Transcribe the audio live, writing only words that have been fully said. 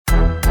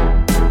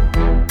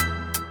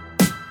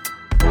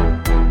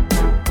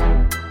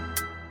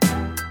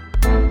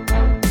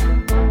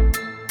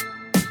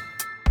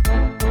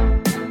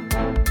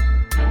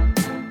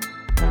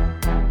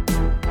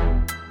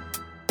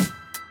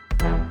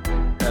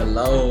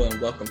Hello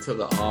and welcome to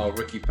the All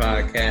Rookie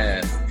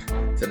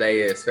Podcast. Today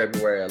is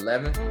February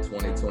 11th,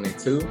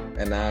 2022,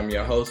 and I'm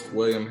your host,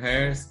 William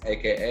Harris,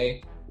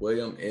 aka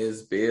William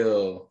is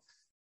Bill.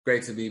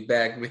 Great to be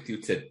back with you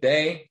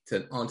today.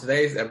 On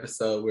today's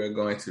episode, we're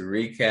going to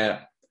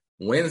recap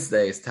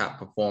Wednesday's top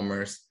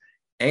performers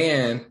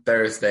and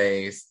go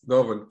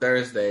over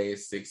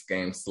Thursday's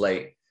 6-game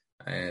slate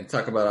and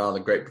talk about all the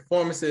great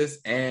performances.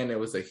 And it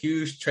was a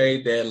huge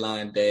trade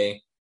deadline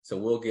day, so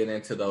we'll get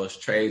into those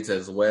trades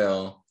as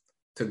well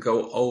to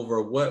go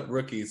over what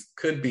rookies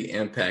could be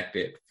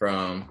impacted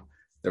from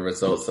the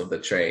results of the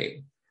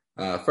trade.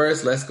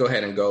 First, let's go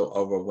ahead and go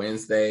over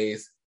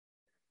Wednesday's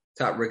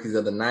top rookies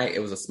of the night. It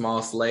was a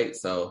small slate,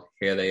 so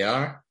here they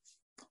are.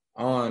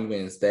 On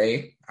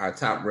Wednesday, our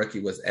top rookie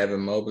was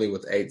Evan Mobley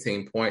with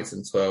 18 points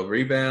and 12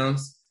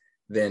 rebounds.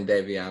 Then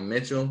Davion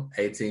Mitchell,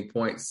 18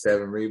 points,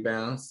 7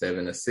 rebounds,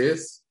 7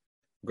 assists.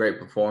 Great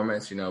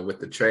performance, with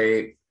the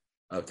trade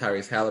of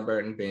Tyrese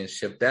Halliburton being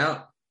shipped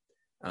out.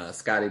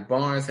 Scotty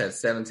Barnes had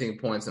 17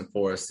 points and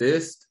 4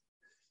 assists.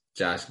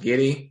 Josh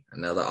Giddey,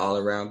 another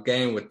all-around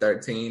game with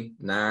 13,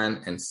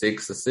 9, and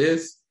 6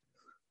 assists.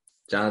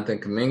 Jonathan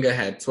Kuminga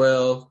had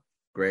 12.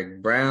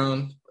 Greg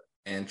Brown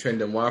and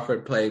Trendon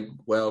Watford played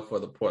well for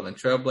the Portland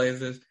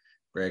Trailblazers.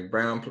 Greg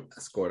Brown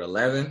scored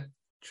 11.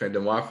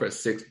 Trendon Watford,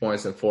 6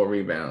 points and 4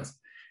 rebounds.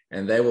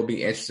 And they will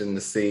be interesting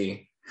to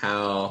see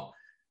how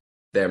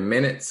their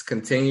minutes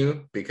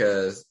continue,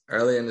 because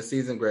early in the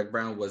season, Greg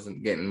Brown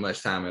wasn't getting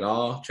much time at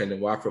all. Trendon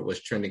Watford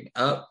was trending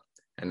up.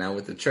 And now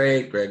with the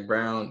trade, Greg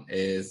Brown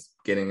is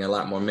getting a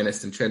lot more minutes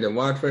than Trendon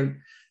Watford.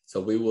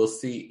 So we will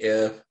see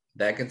if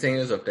that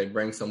continues or if they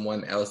bring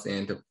someone else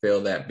in to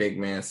fill that big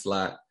man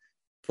slot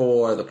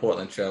for the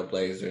Portland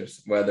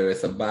Trailblazers, whether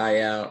it's a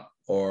buyout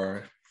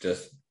or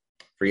just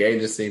free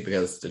agency,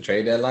 because the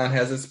trade deadline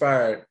has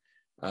expired.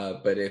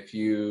 But if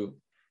you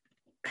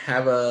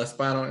have a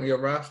spot on your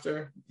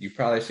roster, you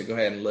probably should go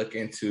ahead and look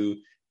into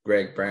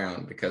Greg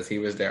Brown, because he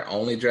was their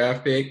only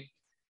draft pick.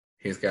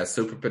 He's got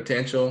super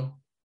potential.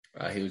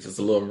 He was just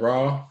a little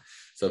raw.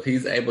 So if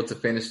he's able to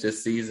finish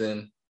this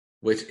season,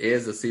 which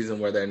is a season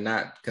where they're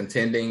not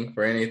contending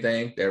for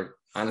anything, they're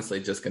honestly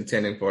just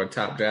contending for a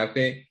top draft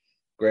pick,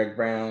 Greg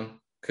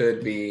Brown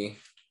could be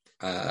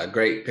a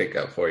great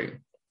pickup for you.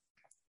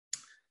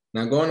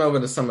 Now, going over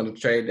to some of the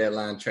trade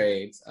deadline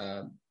trades,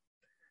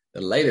 the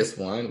latest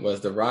one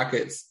was the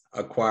Rockets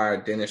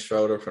acquired Dennis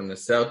Schroeder from the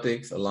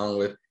Celtics, along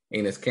with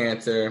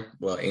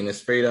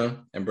Enes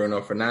Freedom, and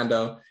Bruno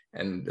Fernando,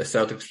 and the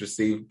Celtics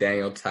received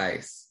Daniel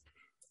Tice.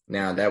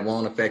 Now, that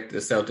won't affect the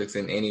Celtics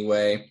in any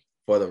way.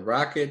 For the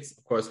Rockets,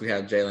 of course, we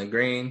have Jalen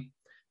Green.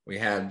 We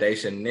have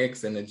Daishen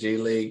Nix in the G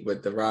League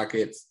with the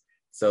Rockets.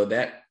 So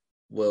that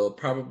will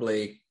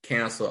probably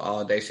cancel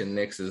all Daishen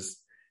Nix's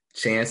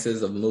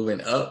chances of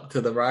moving up to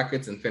the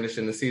Rockets and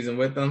finishing the season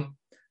with them.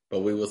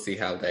 But we will see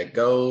how that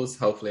goes.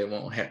 Hopefully it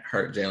won't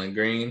hurt Jalen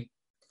Green.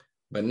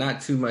 But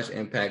not too much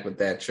impact with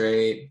that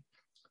trade.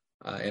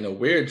 In a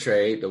weird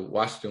trade, the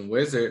Washington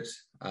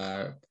Wizards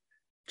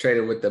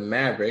traded with the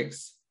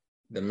Mavericks.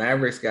 The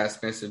Mavericks got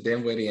Spencer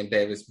Dinwiddie and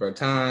Davis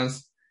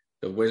Bertans.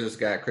 The Wizards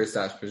got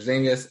Kristaps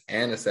Porzingis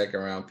and a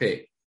second-round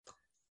pick.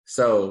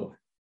 So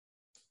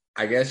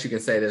I guess you can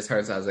say this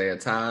hurts Isaiah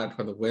Todd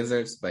for the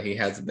Wizards, but he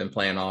hasn't been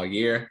playing all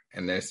year,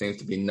 and there seems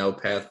to be no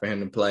path for him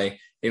to play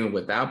even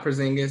without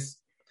Porzingis.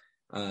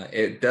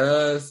 It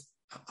does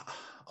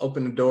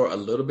open the door a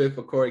little bit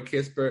for Corey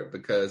Kispert,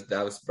 because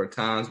Davis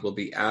Bertans will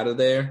be out of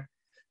there.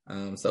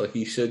 So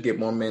he should get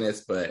more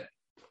minutes, but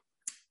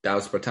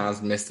Davis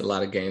Bertans missed a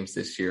lot of games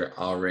this year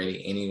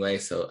already anyway,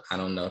 so I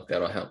don't know if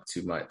that'll help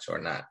too much or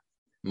not.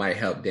 Might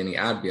help Denny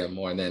Adbia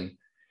more than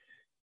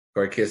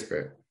Corey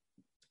Kispert.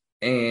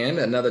 And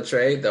another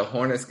trade, the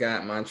Hornets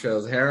got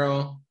Montrezl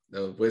Harrell.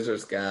 The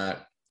Wizards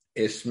got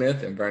Ish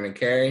Smith and Vernon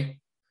Carey.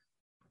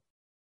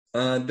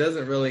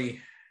 Doesn't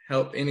really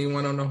help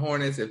anyone on the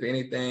Hornets. If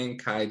anything,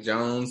 Kai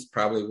Jones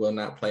probably will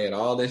not play at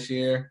all this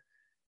year.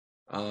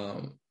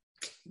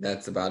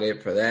 That's about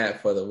it for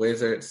that. For the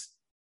Wizards,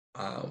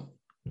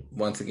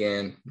 once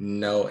again,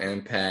 no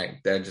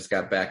impact. They just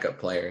got backup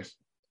players.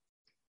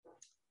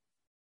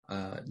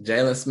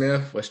 Jalen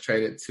Smith was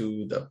traded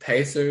to the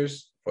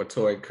Pacers for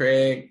Torrey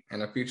Craig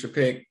and a future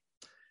pick.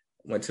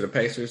 Went to the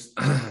Pacers.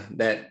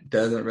 That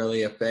doesn't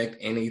really affect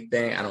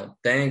anything, I don't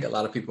think. A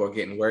lot of people are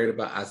getting worried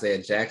about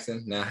Isaiah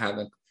Jackson now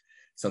having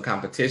some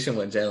competition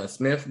with Jalen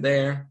Smith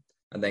there.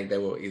 I think they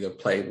will either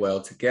play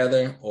well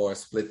together or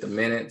split the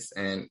minutes,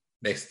 and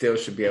they still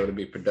should be able to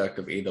be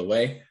productive either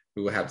way.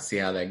 We will have to see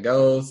how that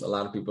goes. A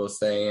lot of people are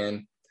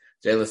saying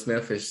Jalen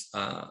Smith is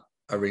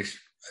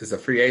a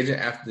free agent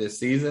after this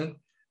season.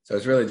 So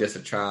it's really just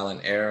a trial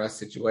and error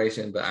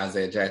situation, but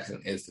Isaiah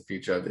Jackson is the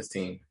future of this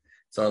team.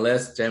 So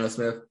unless Jalen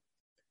Smith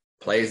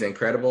plays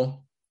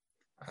incredible,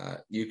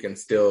 you can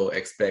still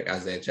expect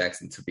Isaiah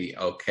Jackson to be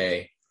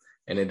okay.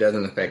 And it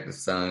doesn't affect the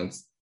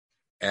Suns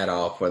at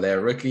all for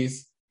their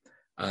rookies.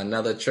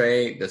 Another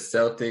trade, the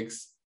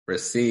Celtics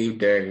received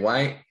Derek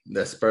White.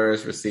 The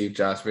Spurs received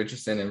Josh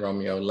Richardson and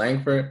Romeo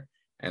Langford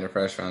and a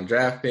first-round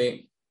draft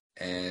pick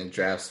and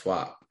draft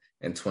swap.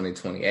 in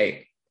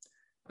 2028.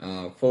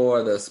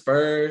 For the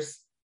Spurs,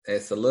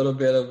 it's a little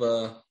bit of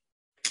a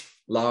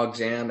log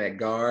jam at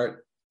guard.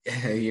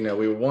 We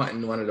were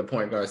wanting one of the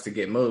point guards to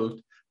get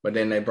moved, but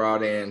then they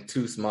brought in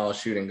 2 small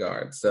shooting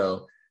guards.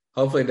 So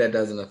hopefully that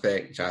doesn't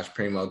affect Josh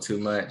Primo too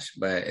much,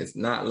 but it's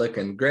not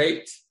looking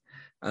great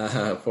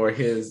for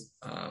his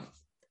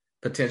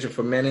potential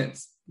for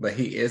minutes, but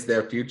he is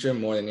their future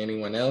more than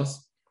anyone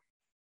else.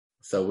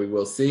 So we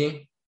will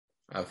see.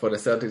 For the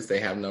Celtics, they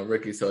have no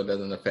rookie, so it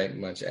doesn't affect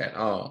much at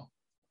all.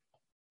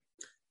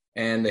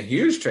 And the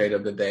huge trade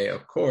of the day,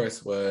 of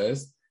course,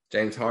 was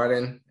James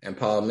Harden and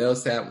Paul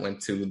Millsap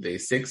went to the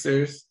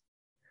Sixers,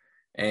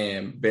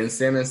 and Ben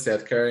Simmons,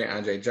 Seth Curry,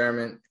 Andre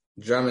Drummond,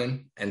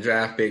 and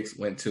draft picks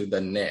went to the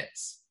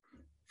Nets.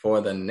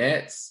 For the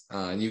Nets,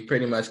 you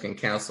pretty much can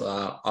cancel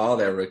out all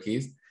their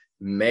rookies.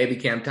 Maybe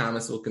Cam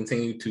Thomas will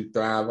continue to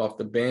thrive off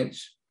the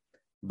bench,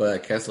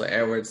 but Kessler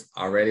Edwards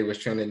already was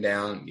trending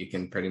down. You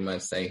can pretty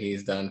much say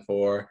he's done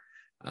for.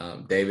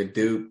 David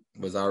Duke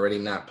was already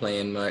not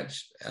playing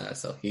much,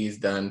 so he's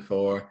done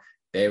for.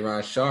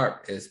 Day'Ron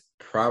Sharpe is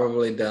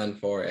probably done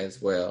for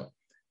as well.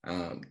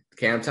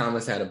 Cam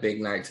Thomas had a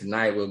big night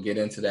tonight. We'll get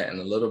into that in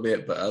a little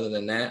bit, but other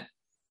than that,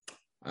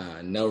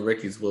 no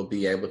rookies will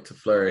be able to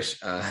flourish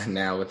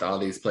now with all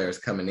these players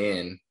coming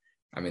in.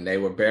 I mean, they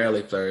were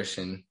barely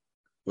flourishing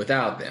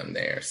without them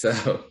there.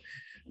 So,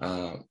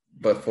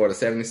 but for the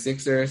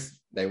 76ers,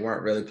 they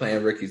weren't really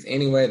playing rookies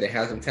anyway. They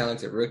have some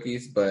talented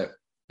rookies, but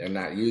they're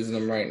not using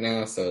them right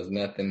now, so there's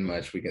nothing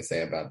much we can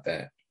say about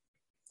that.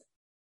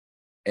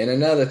 In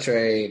another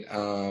trade,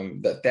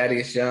 the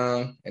Thaddeus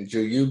Young and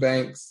Drew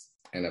Eubanks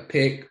and a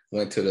pick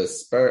went to the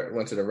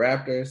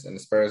Raptors, and the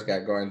Spurs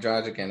got Goran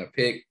Dragic and a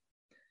pick.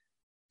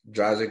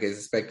 Dragic is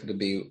expected to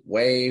be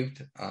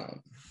waived.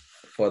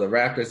 For the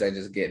Raptors, they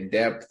just get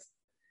depth,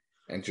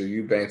 and Drew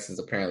Eubanks is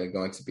apparently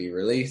going to be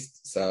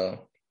released.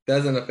 So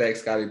doesn't affect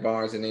Scotty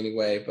Barnes in any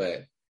way,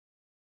 but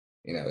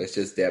it's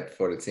just depth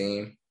for the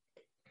team.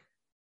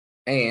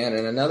 And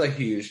in another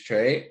huge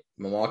trade,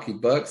 Milwaukee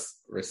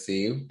Bucks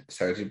received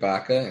Serge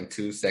Ibaka and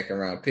 2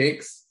 second-round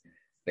picks.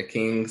 The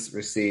Kings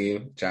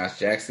received Josh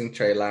Jackson,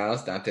 Trey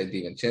Lyles, Dante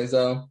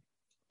DiVincenzo.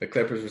 The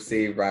Clippers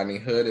received Rodney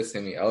Hood and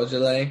Semi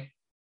Ojeleye.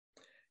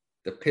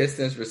 The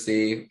Pistons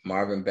received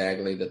Marvin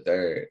Bagley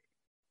III.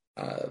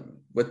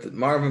 With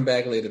Marvin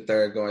Bagley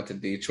III going to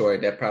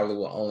Detroit, that probably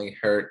will only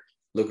hurt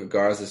Luka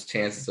Garza's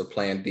chances of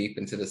playing deep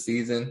into the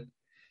season,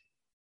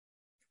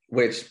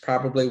 which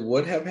probably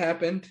would have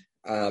happened,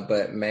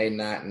 but may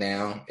not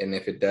now. And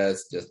if it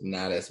does, just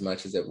not as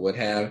much as it would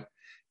have.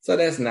 So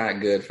that's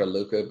not good for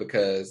Luka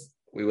because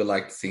we would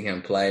like to see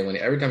him play.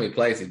 Every time he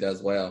plays, he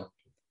does well.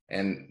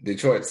 And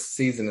Detroit's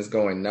season is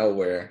going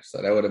nowhere. So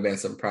that would have been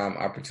some prime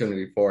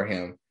opportunity for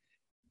him.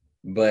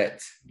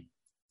 But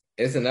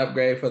it's an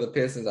upgrade for the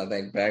Pistons. I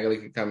think Bagley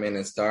could come in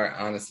and start,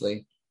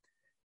 honestly.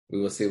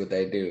 We will see what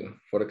they do.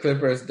 For the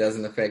Clippers,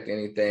 doesn't affect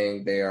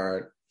anything.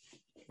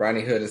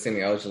 Rodney Hood and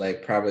Semi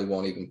Ojeleye probably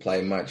won't even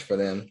play much for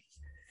them.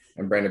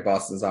 And Brandon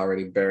Boston's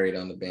already buried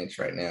on the bench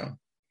right now.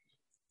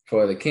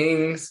 For the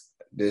Kings,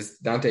 this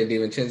Dante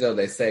DiVincenzo,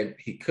 they say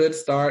he could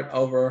start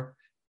over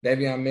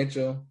Davion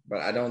Mitchell,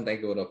 but I don't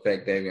think it would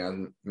affect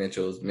Davion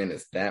Mitchell's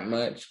minutes that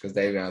much because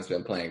Davion's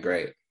been playing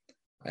great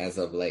as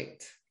of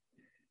late.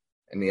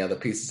 And the other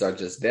pieces are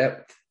just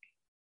depth.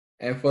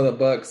 And for the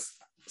Bucks,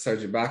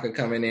 Serge Ibaka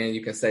coming in,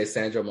 you can say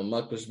Sandro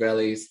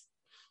Mamukelashvili's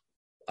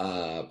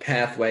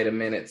pathway to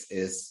minutes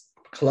is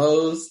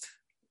closed,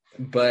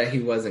 but he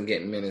wasn't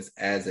getting minutes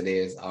as it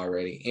is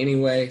already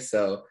anyway,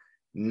 so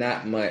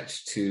not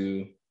much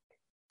to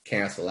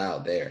cancel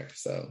out there.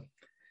 But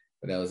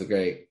that was a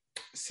great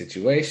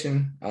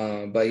situation.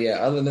 But yeah,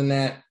 other than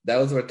that,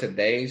 those were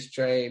today's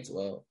trades.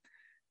 Well,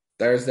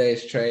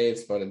 Thursday's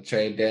trades for the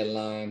trade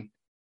deadline,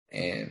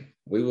 and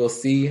we will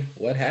see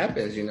what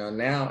happens.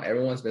 Now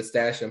everyone's been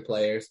stashing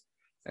players,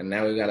 and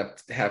now we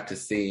have to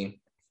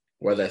see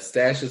whether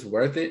stash is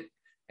worth it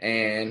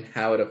and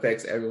how it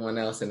affects everyone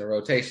else in the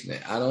rotation.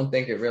 I don't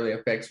think it really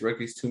affects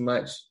rookies too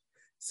much.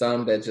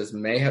 Some that just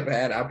may have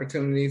had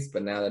opportunities,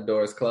 but now the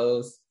door is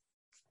closed.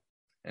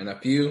 And a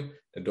few,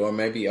 the door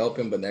may be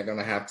open, but they're going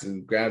to have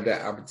to grab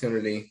that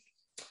opportunity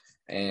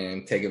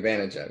and take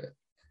advantage of it.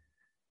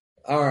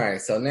 All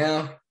right, so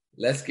now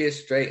let's get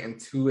straight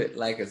into it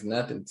like it's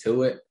nothing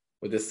to it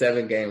with the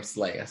 7-game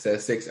slate. I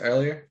said 6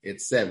 earlier,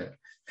 it's 7.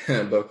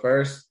 But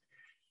first,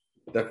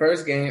 the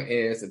first game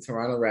is the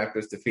Toronto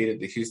Raptors defeated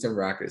the Houston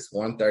Rockets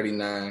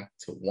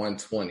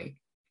 139-120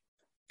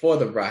 for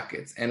the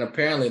Rockets. And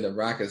apparently the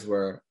Rockets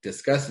were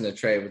discussing a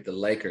trade with the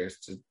Lakers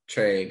to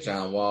trade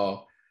John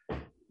Wall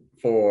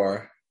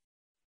for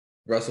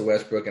Russell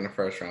Westbrook and a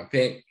first-round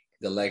pick.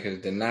 The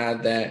Lakers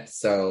denied that,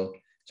 so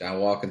John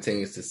Wall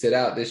continues to sit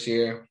out this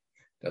year.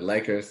 The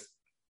Lakers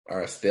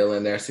are still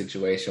in their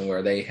situation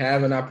where they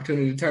have an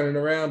opportunity to turn it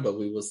around, but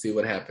we will see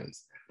what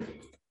happens.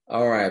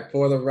 All right,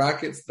 for the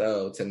Rockets,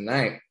 though,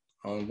 tonight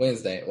on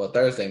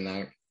Thursday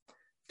night,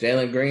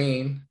 Jalen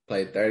Green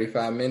played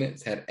 35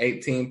 minutes, had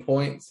 18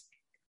 points,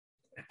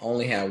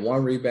 only had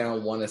 1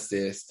 rebound, 1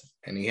 assist,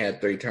 and he had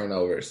 3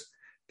 turnovers.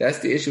 that's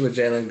the issue with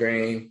Jalen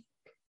Green.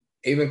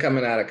 Even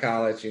coming out of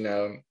college,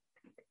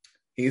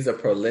 he's a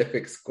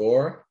prolific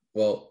scorer.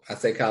 Well, I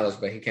say college,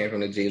 but he came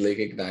from the G League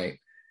Ignite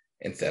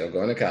instead of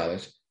going to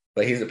college.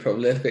 But he's a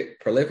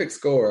prolific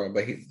scorer,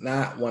 but he's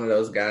not one of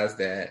those guys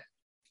that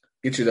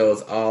get you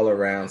those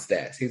all-around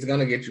stats. He's going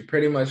to get you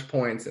pretty much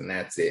points, and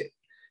that's it.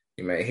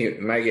 He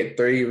might get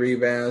 3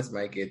 rebounds,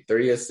 might get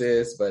 3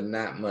 assists, but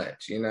not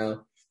much,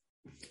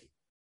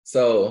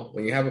 So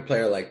when you have a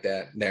player like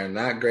that, they're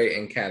not great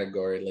in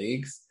category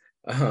leagues.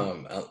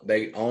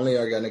 They only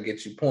are going to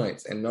get you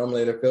points, and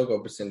normally their field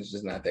goal percentage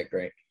is not that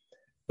great.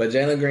 But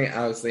Jalen Green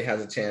obviously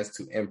has a chance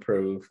to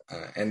improve,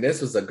 and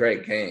this was a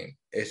great game.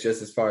 It's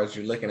just as far as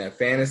you're looking at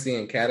fantasy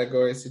and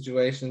category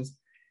situations,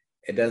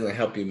 it doesn't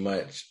help you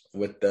much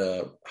with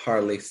the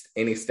hardly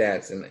any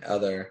stats in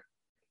other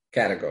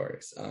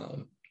categories.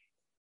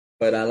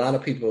 But a lot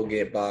of people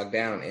get bogged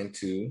down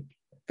into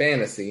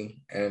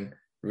fantasy and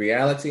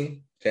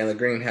reality. Jalen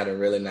Green had a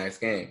really nice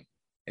game.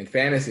 In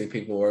fantasy,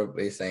 people were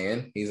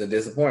saying he's a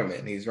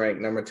disappointment. He's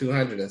ranked number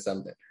 200 and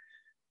something.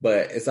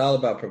 But it's all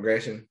about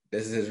progression.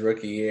 This is his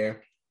rookie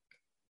year.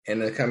 In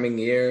the coming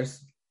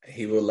years,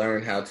 he will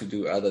learn how to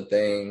do other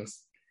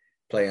things,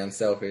 play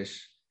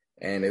unselfish,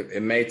 and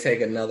it may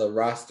take another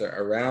roster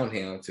around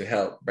him to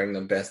help bring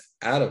the best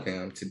out of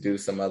him to do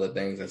some other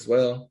things as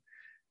well.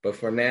 But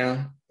for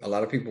now, a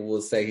lot of people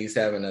will say he's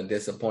having a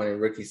disappointing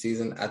rookie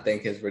season. I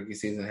think his rookie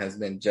season has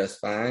been just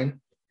fine.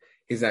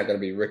 He's not going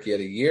to be rookie of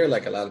the year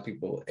like a lot of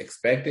people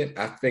expected.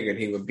 I figured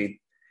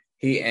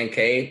he and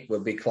Cade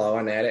would be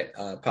clawing at it,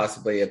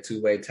 possibly a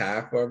 2-way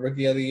tie for a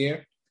rookie of the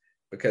year,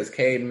 because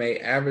Cade may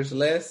average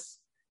less,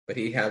 but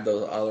he have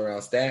those all-around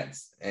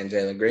stats, and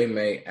Jalen Green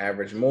may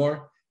average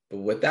more, but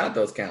without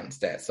those counting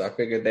stats. So I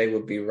figured they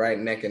would be right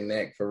neck and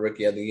neck for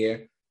rookie of the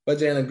year. But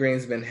Jalen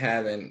Green's been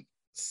having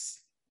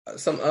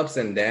some ups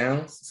and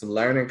downs, some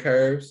learning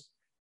curves,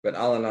 but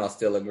all in all,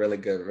 still a really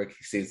good rookie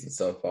season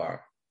so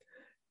far.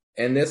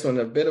 And this one,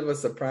 a bit of a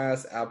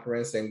surprise.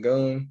 Alperen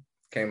Sengun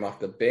came off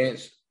the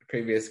bench. The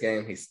previous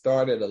game, he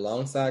started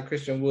alongside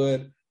Christian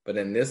Wood, but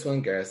in this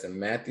one, Garrison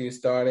Matthews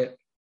started.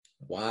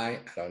 Why?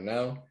 I don't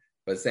know.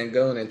 But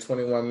Sengun in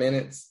 21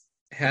 minutes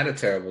had a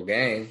terrible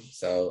game,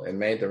 so it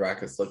made the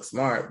Rockets look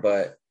smart,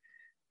 but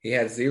he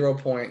had 0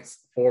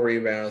 points, 4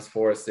 rebounds,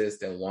 4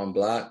 assists, and 1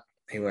 block.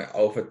 He went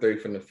 0 for 3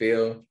 from the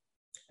field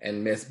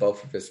and missed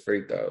both of his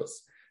free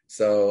throws.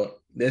 So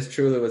this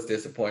truly was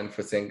disappointing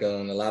for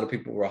Sengun. A lot of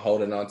people were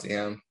holding on to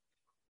him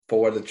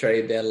for the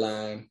trade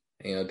deadline.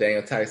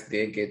 Daniel Tice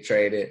did get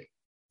traded.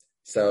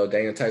 So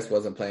Daniel Tice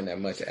wasn't playing that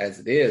much as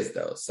it is,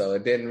 though. So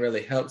it didn't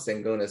really help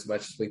Sengun as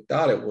much as we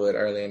thought it would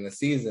early in the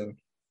season.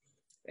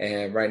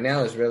 And right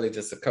now it's really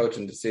just a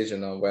coaching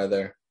decision on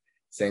whether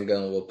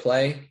Sengun will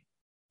play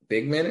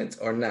big minutes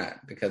or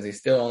not, because he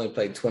still only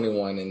played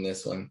 21 in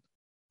this one,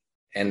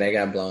 and they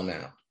got blown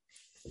out.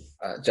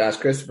 Josh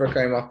Christopher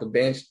came off the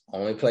bench,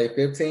 only played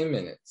 15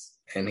 minutes,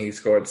 and he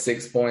scored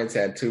 6 points,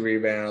 had 2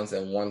 rebounds,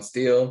 and 1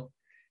 steal.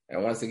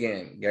 And once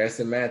again,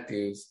 Garrison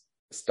Matthews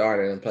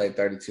started and played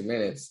 32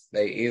 minutes.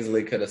 They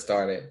easily could have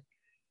started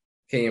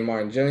Kenyon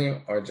Martin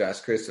Jr. or Josh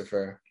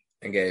Christopher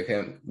and gave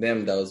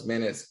them those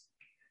minutes.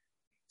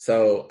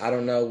 So I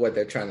don't know what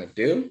they're trying to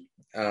do,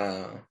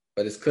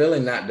 but it's clearly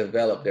not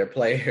developed their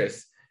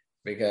players,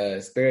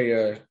 because they're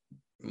your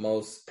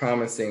most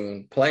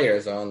promising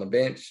players are on the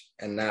bench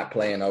and not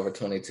playing over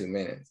 22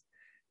 minutes.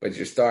 But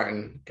you're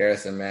starting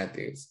Garrison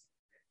Matthews.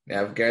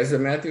 Now, if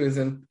Garrison Matthews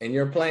is in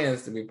your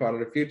plans to be part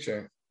of the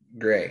future,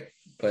 great.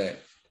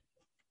 But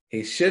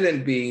he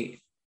shouldn't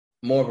be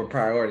more of a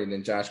priority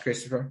than Josh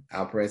Christopher,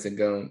 Alperen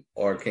Sengun,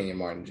 or Kenyon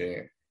Martin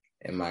Jr.,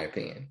 in my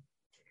opinion.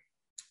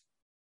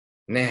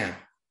 Now,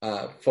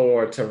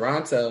 for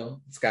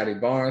Toronto, Scotty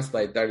Barnes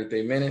played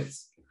 33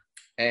 minutes.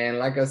 And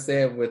like I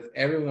said, with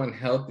everyone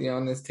healthy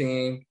on this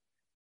team,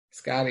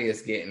 Scotty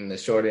is getting the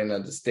short end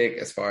of the stick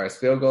as far as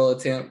field goal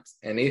attempts.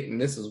 And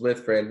this was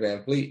with Fred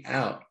VanVleet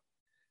out.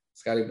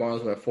 Scotty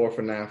Barnes went 4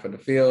 for 9 for the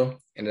field,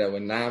 ended up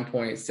with 9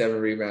 points, 7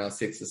 rebounds,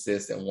 6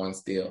 assists, and 1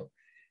 steal.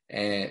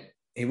 And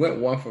he went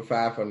 1 for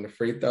 5 from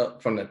the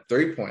from the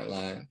 3-point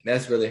line.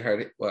 That's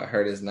really what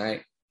hurt his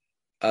night.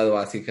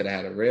 Otherwise, he could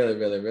have had a really,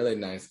 really, really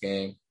nice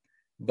game.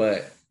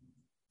 But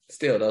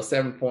still, those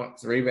 7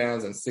 points,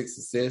 rebounds, and 6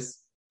 assists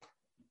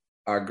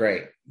are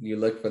great. You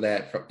look for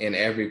that in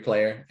every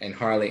player, and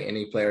hardly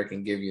any player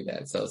can give you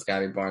that. So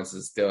Scotty Barnes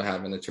is still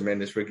having a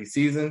tremendous rookie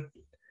season,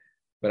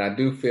 but I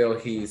do feel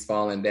he's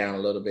falling down a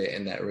little bit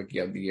in that rookie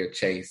of the year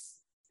chase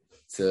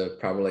to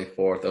probably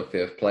 4th or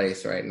 5th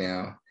place right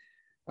now,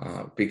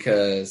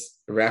 because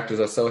the Raptors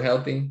are so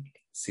healthy.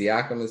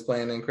 Siakam is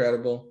playing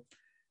incredible.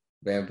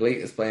 VanVleet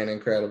is playing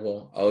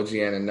incredible. OG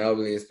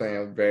Anunoby is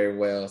playing very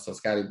well. So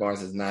Scotty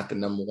Barnes is not the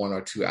number 1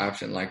 or 2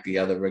 option like the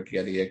other rookie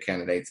of the year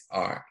candidates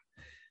are.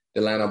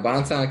 Delano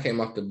Bonton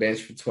came off the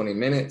bench for 20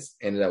 minutes,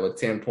 ended up with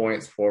 10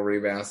 points, 4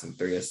 rebounds, and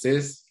 3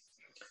 assists.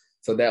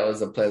 So that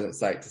was a pleasant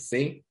sight to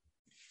see.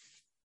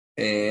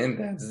 And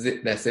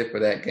that's it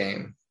for that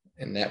game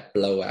and that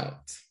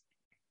blowout.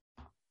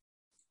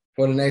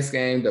 For the next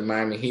game, the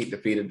Miami Heat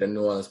defeated the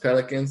New Orleans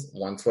Pelicans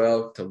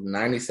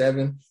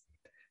 112-97.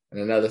 And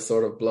another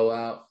sort of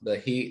blowout, the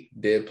Heat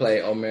did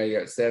play Omer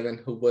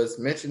Yurtseven, who was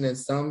mentioned in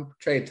some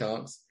trade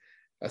talks.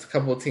 A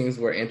couple of teams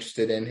were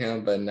interested in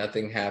him, but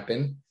nothing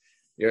happened.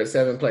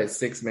 Yurtseven played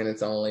 6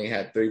 minutes only,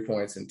 had 3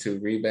 points and 2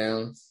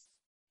 rebounds.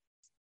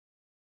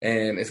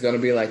 And it's going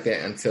to be like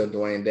that until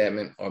Dwayne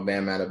Dedmon or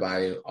Bam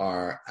Adebayo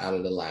are out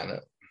of the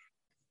lineup.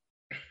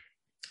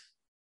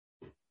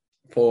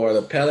 For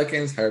the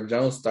Pelicans, Herb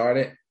Jones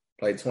started,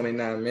 played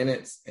 29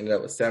 minutes, ended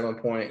up with 7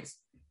 points,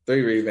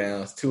 3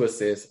 rebounds, 2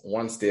 assists,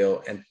 1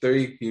 steal, and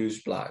 3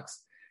 huge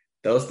blocks.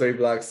 Those 3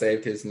 blocks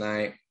saved his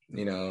night.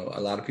 You know,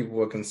 a lot of people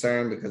were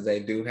concerned because they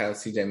do have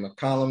CJ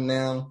McCollum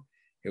now.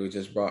 He was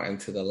just brought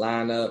into the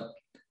lineup,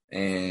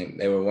 and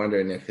they were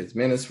wondering if his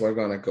minutes were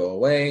going to go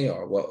away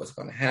or what was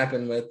going to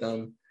happen with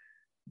them.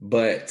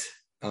 But,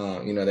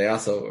 you know, they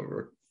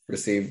also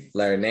received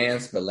Larry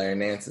Nance, but Larry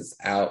Nance is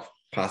out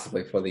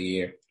possibly for the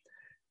year.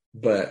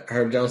 But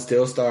Herb Jones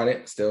still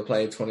started, still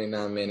played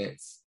 29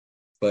 minutes,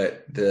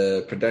 but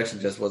the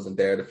production just wasn't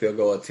there. The field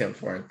goal attempts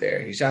weren't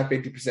there. He shot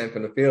 50%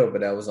 from the field,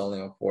 but that was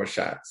only on 4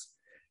 shots.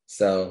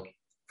 So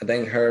I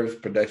think Herb's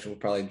production will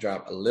probably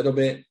drop a little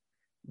bit,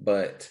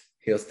 but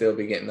he'll still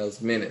be getting those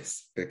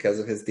minutes because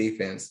of his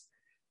defense.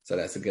 So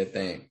that's a good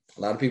thing.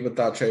 A lot of people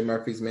thought Trey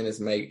Murphy's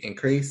minutes may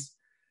increase,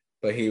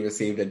 but he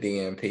received a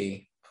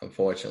DNP,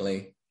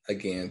 unfortunately,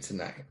 again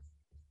tonight.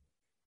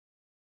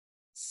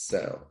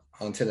 So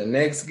on to the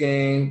next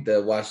game,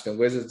 the Washington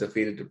Wizards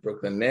defeated the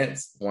Brooklyn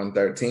Nets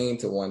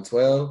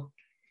 113-112.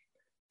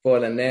 For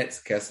the Nets,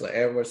 Kessler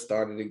Edwards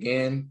started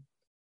again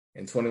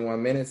in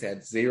 21 minutes,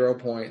 had 0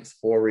 points,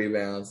 4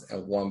 rebounds,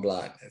 and 1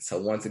 block. And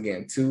so once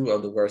again, 2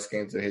 of the worst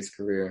games of his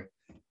career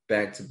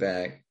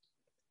back-to-back.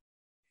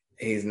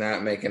 He's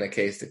not making a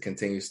case to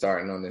continue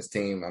starting on this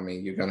team. I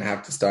mean, you're going to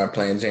have to start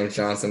playing James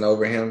Johnson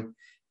over him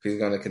if he's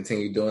going to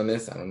continue doing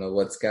this. I don't know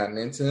what's gotten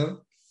into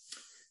him,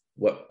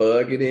 what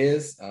bug it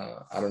is.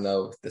 I don't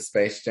know if the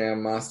Space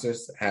Jam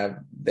monsters have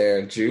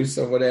their juice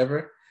or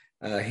whatever.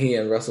 He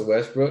and Russell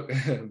Westbrook,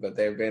 but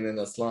they've been in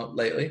a slump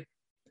lately,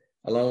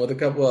 along with a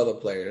couple other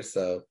players.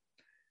 So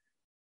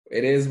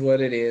it is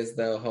what it is,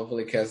 though.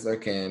 Hopefully Kessler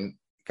can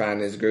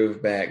find his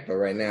groove back, but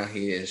right now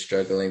he is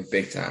struggling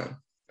big time.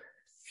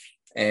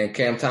 And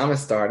Cam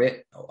Thomas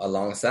started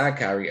alongside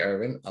Kyrie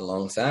Irving,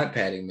 alongside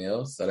Patty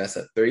Mills. So that's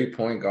a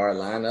 3-point guard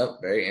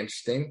lineup. Very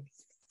interesting.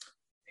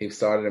 He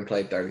started and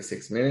played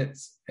 36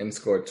 minutes and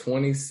scored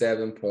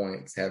 27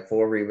 points, had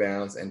 4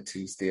 rebounds and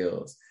 2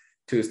 steals.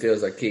 2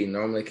 steals are key.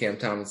 Normally, Cam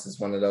Thomas is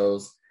one of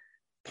those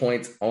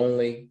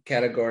points-only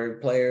category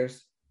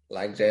players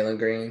like Jalen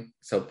Green.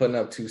 So putting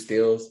up 2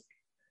 steals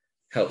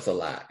helps a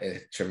lot.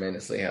 It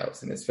tremendously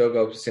helps. And his field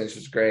goal percentage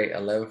was great,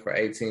 11 for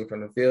 18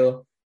 from the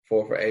field,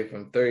 4 for 8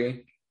 from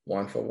 3,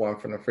 1 for 1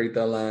 from the free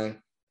throw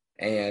line.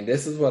 And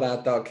this is what I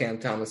thought Cam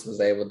Thomas was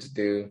able to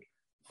do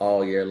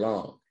all year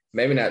long.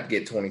 Maybe not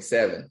get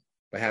 27,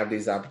 but have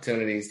these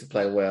opportunities to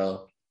play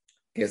well,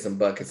 get some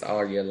buckets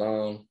all year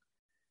long.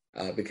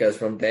 Because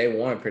from day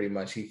one, pretty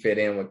much, he fit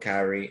in with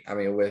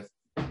with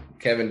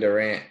Kevin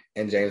Durant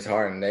and James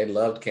Harden. They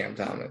loved Cam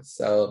Thomas.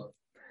 So,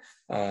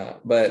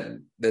 but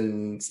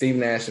then Steve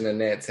Nash and the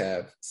Nets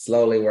have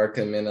slowly worked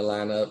him in the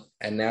lineup.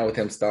 And now with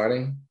him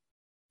starting,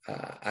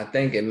 I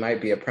think it might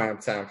be a prime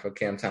time for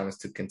Cam Thomas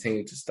to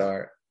continue to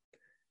start.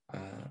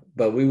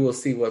 But we will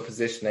see what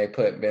position they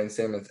put Ben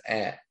Simmons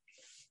at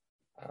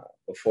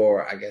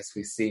before, I guess,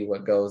 we see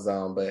what goes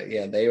on. But,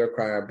 yeah, they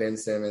require Ben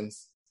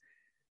Simmons,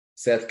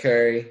 Seth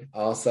Curry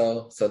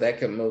also. So that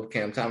could move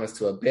Cam Thomas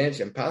to a bench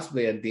and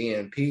possibly a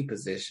DNP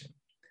position.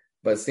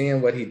 But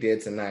seeing what he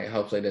did tonight,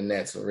 hopefully the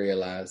Nets will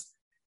realize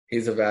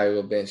he's a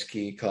valuable bench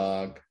key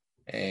cog,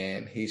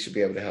 and he should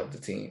be able to help the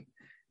team.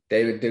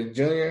 David Duke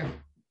Jr.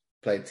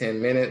 played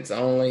 10 minutes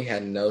only,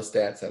 had no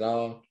stats at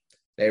all.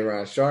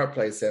 Day'Ron Sharpe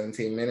played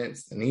 17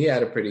 minutes, and he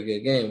had a pretty good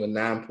game with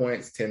 9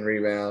 points, 10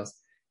 rebounds,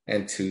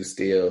 and 2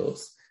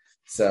 steals.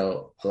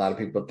 So a lot of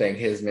people think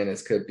his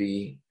minutes could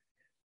be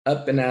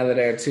up and out of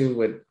there too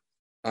with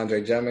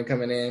Andre Drummond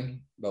coming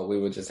in, but we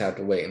would just have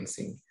to wait and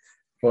see.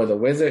 For the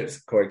Wizards,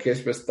 Corey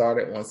Kispert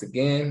started once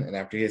again, and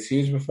after his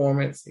huge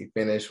performance, he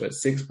finished with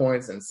 6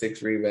 points and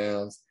 6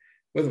 rebounds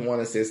with 1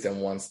 assist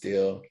and 1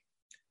 steal.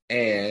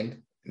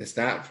 And it's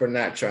not for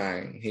not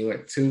trying. He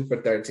went 2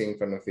 for 13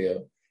 from the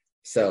field.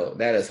 So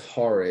that is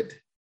horrid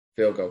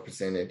field goal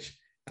percentage.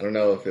 I don't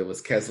know if it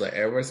was Kessler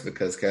Edwards,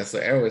 because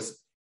Kessler Edwards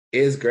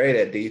is great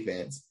at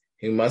defense.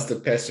 He must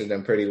have pestered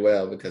them pretty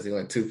well because he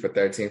went 2 for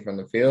 13 from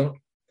the field.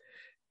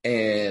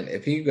 And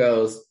if he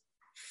goes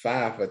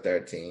 5 for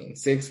 13,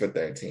 6 for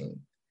 13,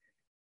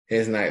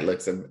 his night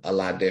looks a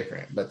lot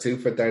different. But 2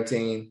 for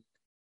 13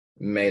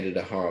 made it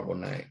a horrible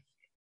night.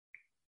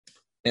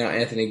 Now,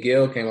 Anthony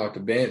Gill came off the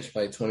bench,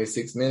 played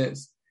 26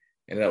 minutes,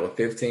 ended up with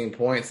 15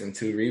 points and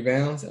 2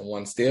 rebounds and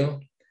 1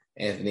 steal.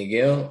 Anthony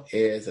Gill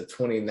is a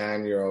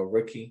 29-year-old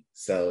rookie,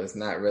 so it's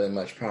not really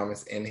much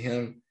promise in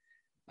him.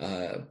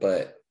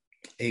 But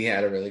he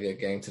had a really good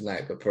game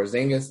tonight. But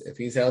Porzingis, if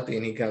he's healthy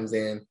and he comes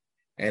in,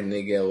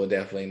 Anthony Gill will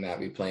definitely not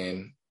be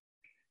playing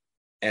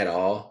at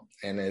all.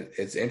 And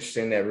it's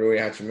interesting that Rui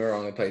Hachimura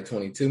only played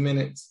 22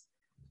 minutes.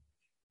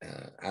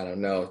 I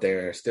don't know if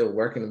they're still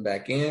working him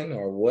back in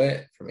or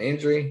what from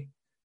injury,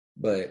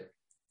 but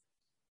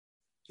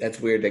that's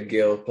weird that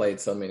Gil played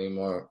so many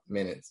more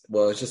minutes.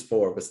 Well, it's just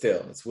 4, but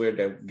still, it's weird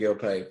that Gil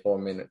played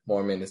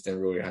more minutes than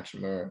Rui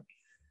Hachimura.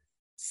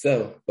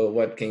 So, but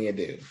what can you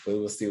do? We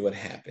will see what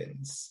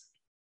happens.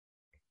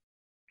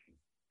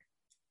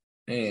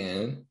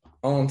 And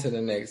on to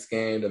the next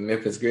game. The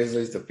Memphis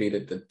Grizzlies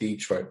defeated the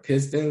Detroit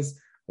Pistons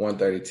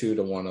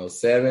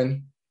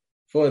 132-107.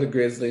 For the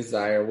Grizzlies,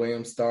 Zaire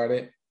Williams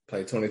started,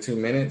 played 22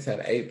 minutes,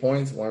 had 8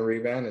 points, 1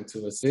 rebound, and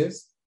 2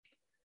 assists.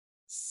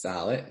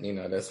 Solid.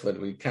 That's what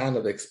we kind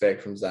of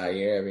expect from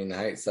Zaire every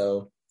night.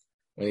 So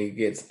when he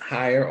gets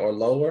higher or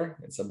lower,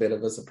 it's a bit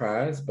of a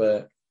surprise.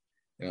 But,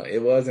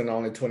 it wasn't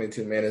only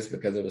 22 minutes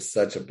because it was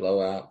such a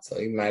blowout. So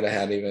he might have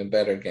had an even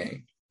better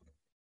game.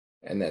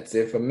 And that's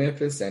it for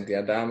Memphis. Santi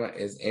Aldama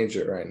is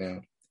injured right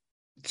now,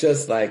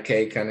 just like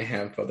Cade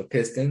Cunningham for the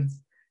Pistons.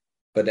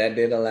 But that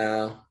did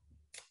allow,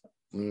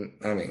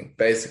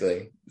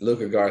 basically,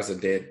 Luka Garza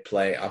did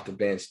play off the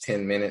bench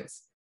 10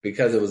 minutes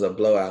because it was a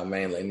blowout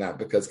mainly, not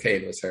because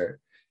Cade was hurt.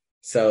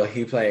 So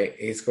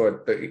he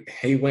scored,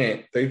 he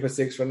went 3 for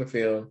 6 from the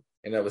field,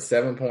 and that was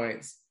 7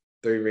 points,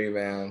 3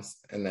 rebounds,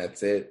 and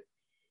that's it.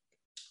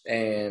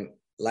 And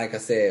like I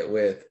said,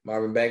 with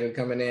Marvin Bagley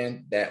coming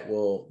in, that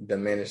will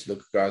diminish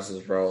Luka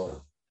Garza's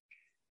role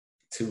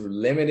to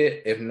limit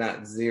it, if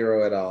not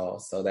 0 at all.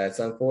 So that's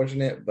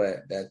unfortunate, but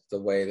that's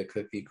the way the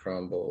cookie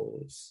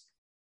crumbles.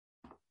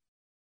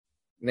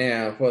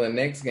 Now, for the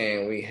next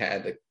game, we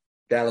had the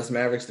Dallas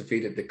Mavericks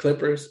defeated the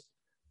Clippers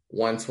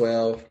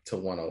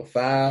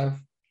 112-105.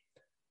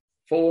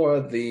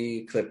 For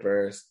the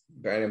Clippers,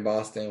 Brandon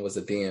Boston was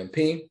a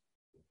DNP.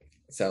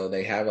 So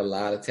they have a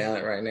lot of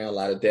talent right now, a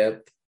lot of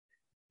depth.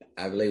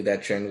 I believe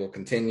that trend will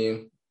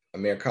continue.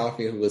 Amir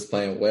Coffey, who was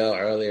playing well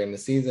earlier in the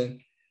season,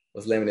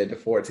 was limited to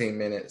 14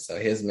 minutes. So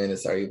his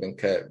minutes are even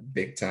cut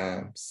big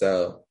time.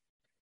 So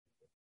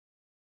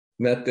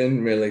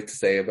nothing really to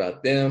say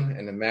about them.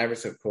 And the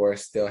Mavericks, of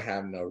course, still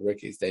have no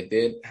rookies. They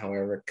did,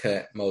 however,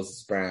 cut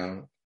Moses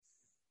Brown.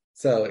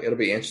 So it'll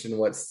be interesting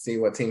to see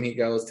what team he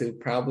goes to.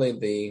 Probably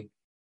the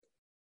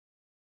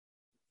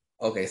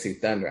OKC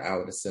Thunder, I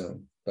would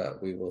assume,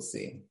 but we will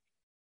see.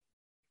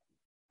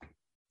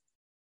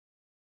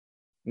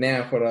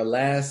 Now, for the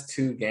last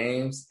 2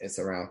 games, it's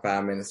around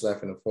 5 minutes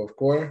left in the fourth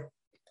quarter.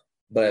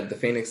 But the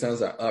Phoenix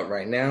Suns are up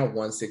right now,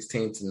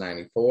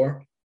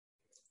 116-94.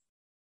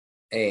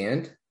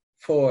 And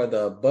for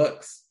the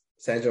Bucks,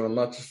 Sandro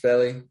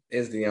Mamukelashvili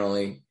is the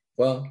only,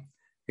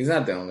 he's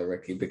not the only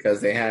rookie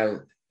because they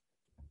have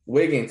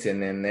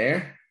Wigginton in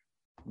there.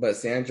 But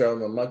Sandro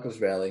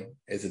Mamukelashvili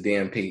is a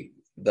DNP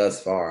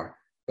thus far.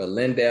 But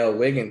Lindell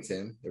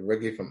Wigginton, the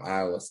rookie from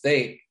Iowa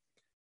State,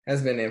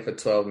 has been in for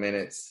 12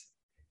 minutes.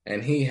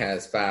 And he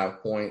has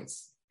 5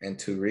 points and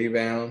 2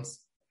 rebounds.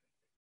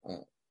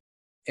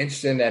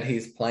 Interesting that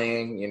he's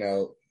playing,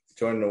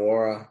 Jordan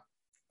Nwora.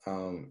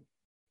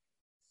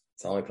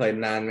 He's only played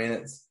 9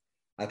 minutes.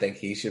 I think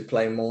he should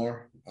play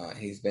more.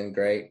 He's been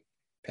great.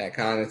 Pat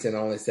Connaughton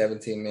only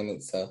 17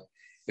 minutes. So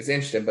it's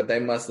interesting, but they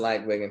must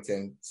like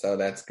Wigginton. So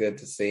that's good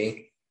to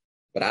see.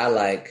 But I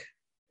like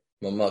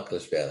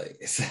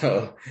Mamukelashvili.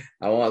 So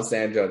I want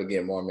Sandro to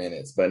get more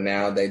minutes. But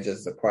now they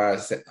just acquired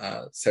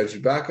Serge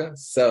Ibaka.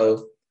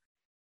 So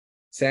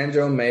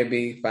Sandro may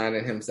be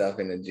finding himself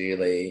in the G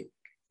League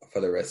for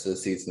the rest of the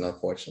season,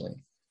 unfortunately.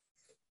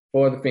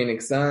 For the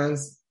Phoenix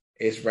Suns,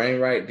 Ish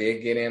Wainwright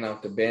did get in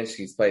off the bench.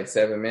 He's played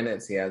 7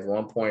 minutes. He has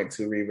 1 point,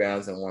 2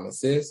 rebounds, and 1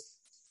 assist.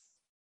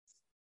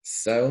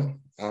 So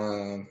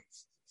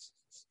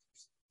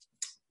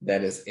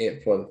that is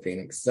it for the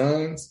Phoenix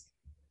Suns.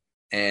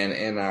 And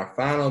in our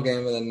final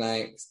game of the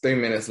night, it's 3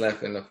 minutes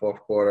left in the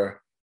fourth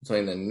quarter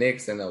between the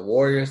Knicks and the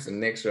Warriors. The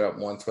Knicks are up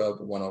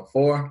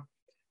 112-104.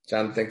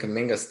 Jonathan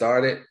Kuminga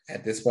started.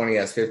 At this point, he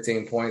has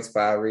 15 points,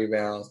 5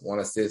 rebounds, 1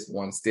 assist,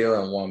 1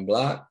 steal, and 1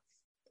 block.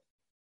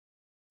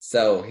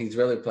 So he's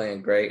really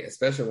playing great,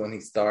 especially when he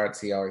starts.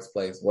 He always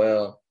plays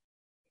well.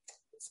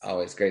 It's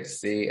always great to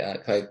see.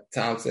 Klay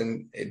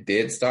Thompson, it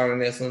did start in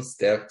this one.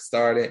 Steph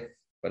started.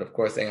 But, of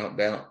course, they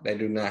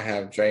do not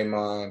have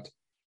Draymond,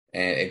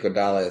 and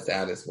Iguodala is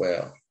out as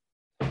well.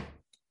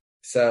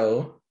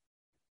 So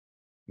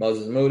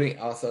Moses Moody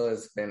also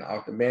has been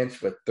off the bench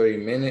for 3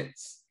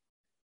 minutes.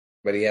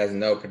 But he has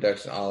no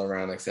production all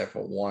around except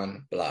for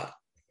 1 block.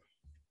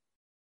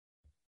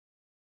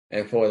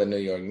 And for the New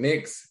York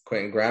Knicks,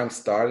 Quentin Grimes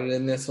started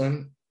in this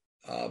one.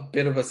 A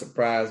bit of a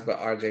surprise, but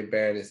RJ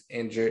Barrett is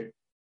injured.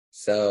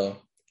 So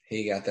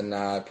he got the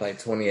nod, played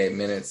 28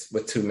 minutes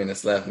with 2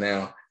 minutes left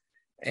now.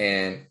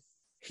 And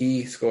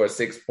he scored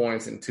 6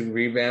 points and 2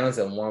 rebounds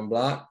and 1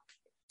 block.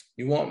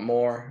 You want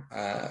more.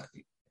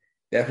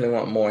 Definitely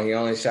want more. He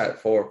only shot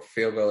 4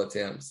 field goal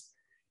attempts,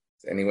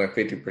 and he went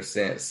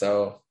 50%.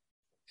 So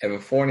Evan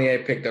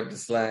Fournier picked up the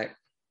slack.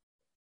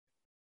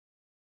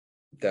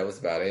 That was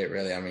about it,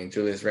 really. I mean,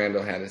 Julius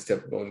Randle had his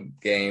typical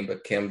game,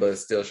 but Kemba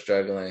is still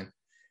struggling.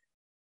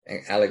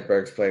 And Alec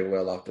Burks played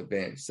well off the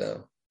bench.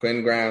 So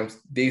Quentin Grimes,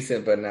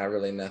 decent, but not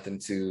really nothing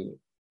to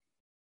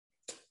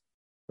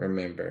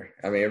remember.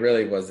 I mean, it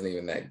really wasn't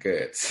even that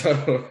good.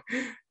 So,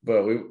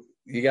 but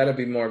you got to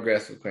be more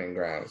aggressive with Quentin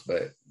Grimes.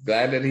 But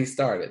glad that he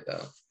started,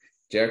 though.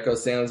 Jericho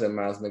Sims and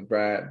Miles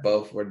McBride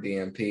both were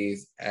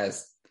DNPs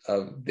as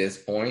of this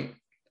point.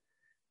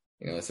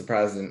 It's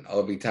surprising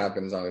Obi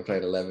Toppins only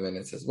played 11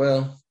 minutes as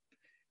well.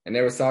 And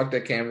there was talk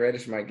that Cam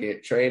Reddish might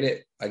get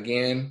traded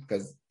again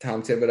because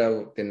Tom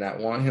Thibodeau did not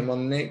want him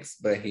on the Knicks,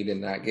 but he did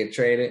not get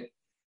traded.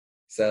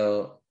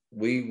 So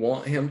we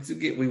wanted him to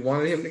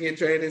get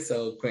traded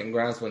so Quentin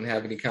Grimes wouldn't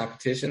have any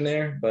competition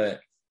there. But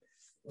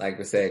like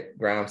we said,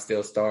 Grimes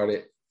still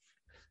started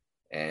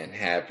and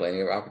had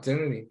plenty of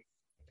opportunity.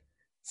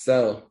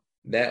 So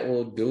that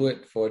will do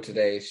it for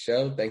today's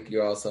show. Thank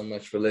you all so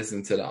much for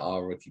listening to the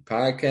All Rookie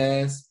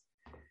Podcast.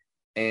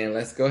 And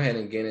let's go ahead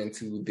and get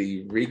into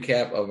the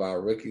recap of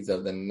our rookies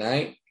of the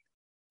night.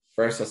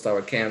 First, I'll start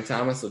with Cam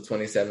Thomas with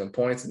 27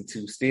 points and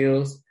 2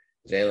 steals.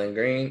 Jalen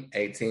Green,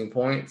 18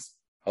 points.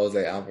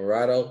 Jose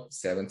Alvarado,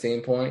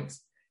 17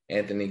 points.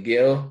 Anthony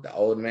Gill, the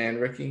old man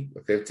rookie,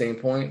 with 15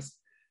 points.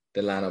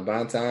 Delano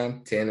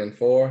Bonton, 10 and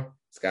 4.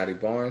 Scotty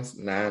Barnes,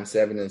 9,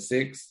 7, and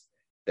 6.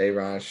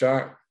 Day'Ron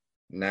Sharpe,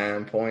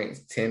 9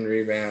 points, 10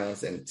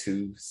 rebounds, and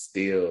 2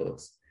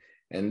 steals.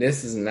 And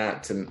this is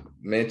not to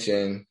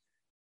mention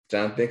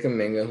Jonathan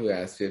Kuminga, who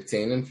has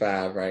 15 and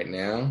 5 right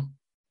now.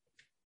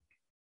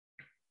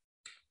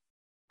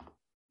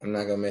 I'm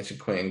not going to mention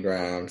Quentin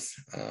Grimes.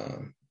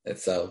 And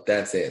so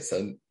that's it.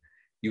 So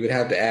you would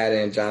have to add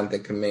in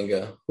Jonathan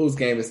Kuminga, whose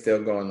game is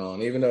still going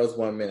on. Even though it's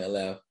 1 minute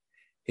left,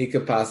 he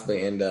could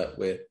possibly end up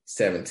with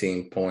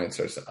 17 points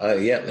or so.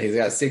 Yep, he's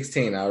got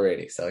 16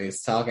 already. So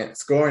he's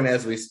scoring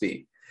as we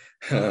speak.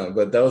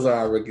 But those are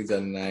our rookies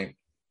of the night.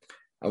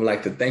 I would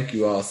like to thank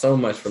you all so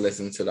much for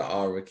listening to the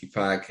All Rookie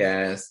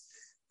Podcast,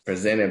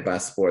 presented by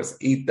Sports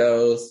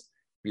Ethos.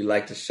 If you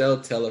like the show,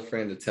 tell a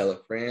friend to tell a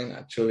friend.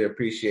 I truly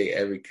appreciate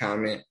every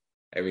comment,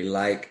 every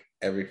like,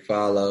 every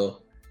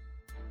follow.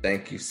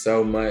 Thank you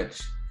so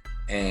much.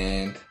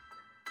 And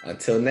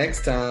until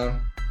next time,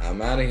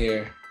 I'm out of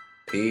here.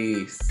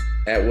 Peace.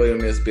 At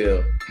William is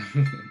Bill.